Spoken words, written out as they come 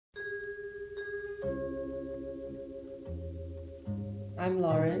I'm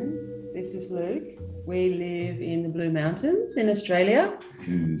Lauren. This is Luke. We live in the Blue Mountains in Australia.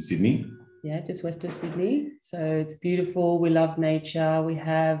 In Sydney. Yeah, just west of Sydney. So it's beautiful. We love nature. We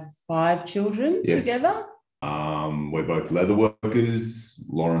have 5 children together. We're both leather workers.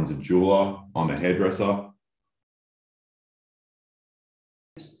 Lauren's a jeweler. I'm a hairdresser.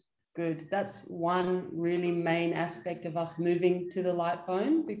 Good. That's one really main aspect of us moving to the light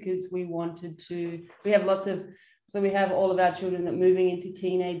phone, because we have all of our children that moving into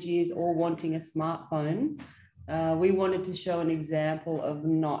teenage years all wanting a smartphone. We wanted to show an example of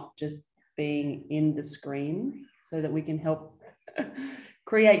not just being in the screen, so that we can help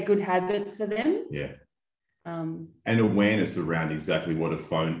create good habits for them. Yeah. And awareness around exactly what a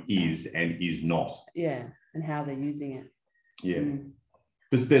phone is and is not. Yeah. And how they're using it. Yeah.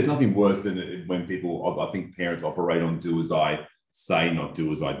 Because there's nothing worse than when people, I think parents operate on do as I say, not do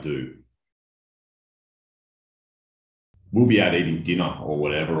as I do. We'll be out eating dinner or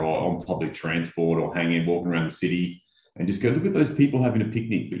whatever, or on public transport, or hanging, walking around the city, and just go, look at those people having a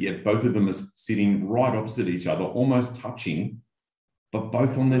picnic, but yet both of them are sitting right opposite each other, almost touching, but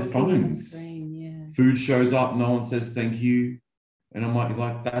both on their phones. Food shows up, no one says thank you. And I'm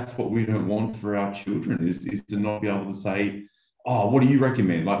like, that's what we don't want for our children, is to not be able to say, oh, what do you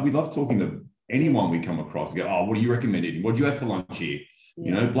recommend? Like, we love talking to anyone we come across. Go, oh, what do you recommend eating? What do you have for lunch here? Yeah.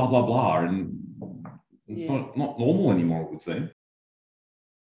 You know, blah, blah, blah. And it's not normal anymore, it would seem.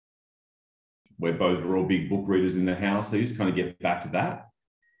 We're all big book readers in the house. So you just kind of get back to that,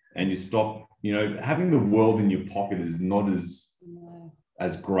 and you stop, having the world in your pocket is not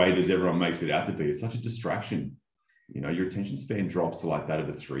as great as everyone makes it out to be. It's such a distraction. Your attention span drops to like that of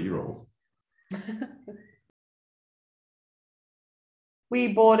a 3-year-old. We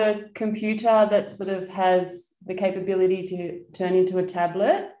bought a computer that sort of has the capability to turn into a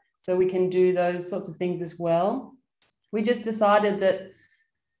tablet, so we can do those sorts of things as well. We just decided that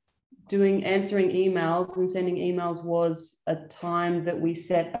answering emails and sending emails was a time that we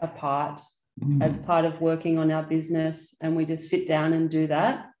set apart as part of working on our business, and we just sit down and do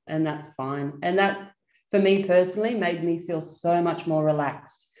that, and that's fine. And that, for me personally, made me feel so much more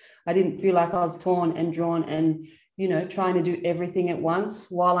relaxed. I didn't feel like I was torn and drawn and trying to do everything at once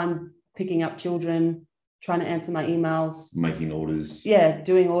while I'm picking up children, trying to answer my emails, making orders. Yeah,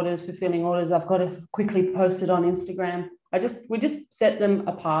 doing orders, fulfilling orders. I've got to quickly post it on Instagram. We just set them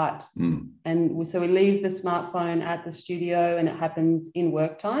apart. And so we leave the smartphone at the studio, and it happens in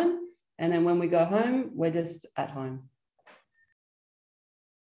work time. And then when we go home, we're just at home.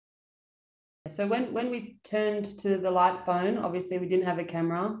 So when we turned to the light phone, obviously we didn't have a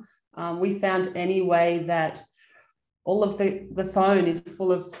camera. We found anyway that all of the phone is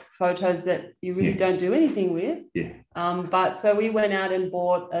full of photos that you really don't do anything with. Yeah. But so we went out and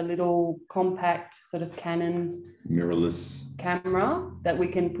bought a little compact sort of Canon mirrorless camera that we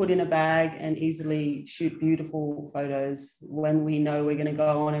can put in a bag and easily shoot beautiful photos. When we know we're going to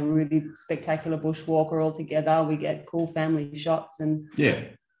go on a really spectacular bushwalk all together, we get cool family shots, and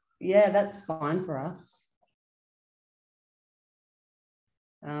that's fine for us.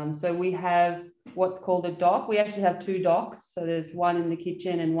 So we have what's called a dock. We actually have 2 docks. So there's one in the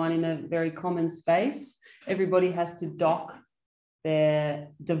kitchen and one in a very common space. Everybody has to dock their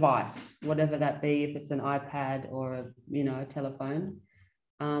device, whatever that be, if it's an iPad or a telephone.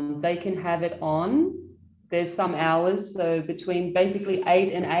 They can have it on. There's some hours, so between basically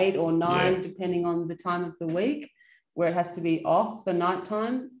 8 and 8 or 9, depending on the time of the week, where it has to be off for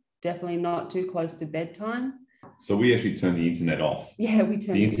nighttime. Definitely not too close to bedtime. So we actually turn the internet off. Yeah, we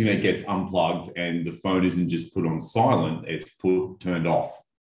turn the internet gets unplugged, and the phone isn't just put on silent, it's turned off.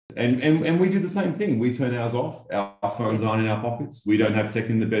 And we do the same thing. We turn ours off. Our phones aren't in our pockets. We don't have tech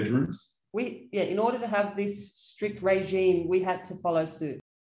in the bedrooms. In order to have this strict regime, we had to follow suit.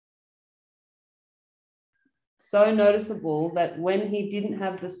 So noticeable that when he didn't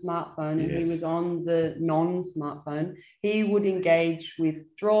have the smartphone and he was on the non-smartphone, he would engage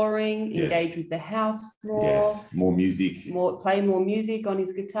with drawing, engage with the house more. More music. Play more music on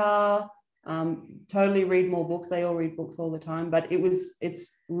his guitar, totally read more books. They all read books all the time, but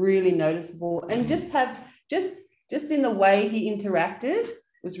it's really noticeable. And just in the way he interacted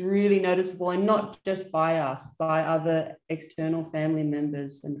was really noticeable, and not just by us, by other external family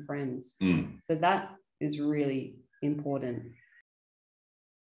members and friends. So that is really important.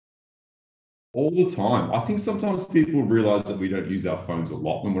 All the time. I think sometimes people realize that we don't use our phones a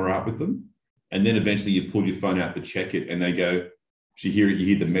lot when we're out with them. And then eventually you pull your phone out to check it, and they go, you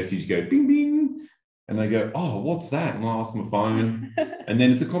hear the message go, bing, bing. And they go, oh, what's that? And I ask my phone. And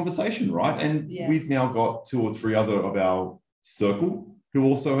then it's a conversation, right? And we've now got 2 or 3 other of our circle who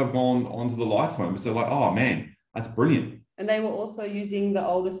also have gone onto the light phone. So like, oh man, that's brilliant. And they were also using the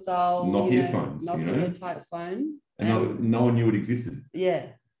older style Nokia phones, Nokia type phone. And no one knew it existed. Yeah.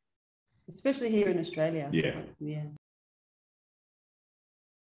 Especially here in Australia. Yeah. Yeah.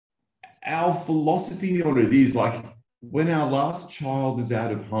 Our philosophy on it is like, when our last child is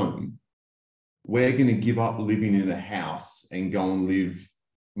out of home, we're going to give up living in a house and go and live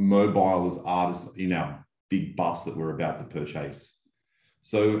mobile as artists in our big bus that we're about to purchase.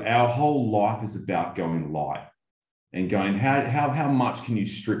 So our whole life is about going light and going, how much can you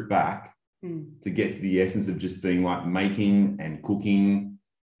strip back to get to the essence of just being like making and cooking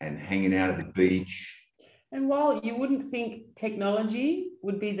and hanging out at the beach. And while you wouldn't think technology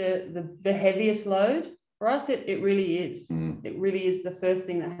would be the heaviest load, for us, it really is. It really is the first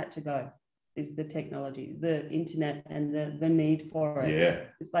thing that had to go, is the technology, the internet, and the need for it. Yeah.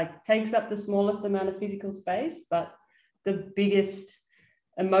 It's like takes up the smallest amount of physical space, but the biggest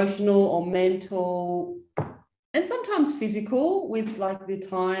emotional or mental and sometimes physical, with like the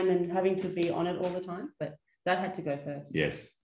time and having to be on it all the time. But that had to go first. Yes.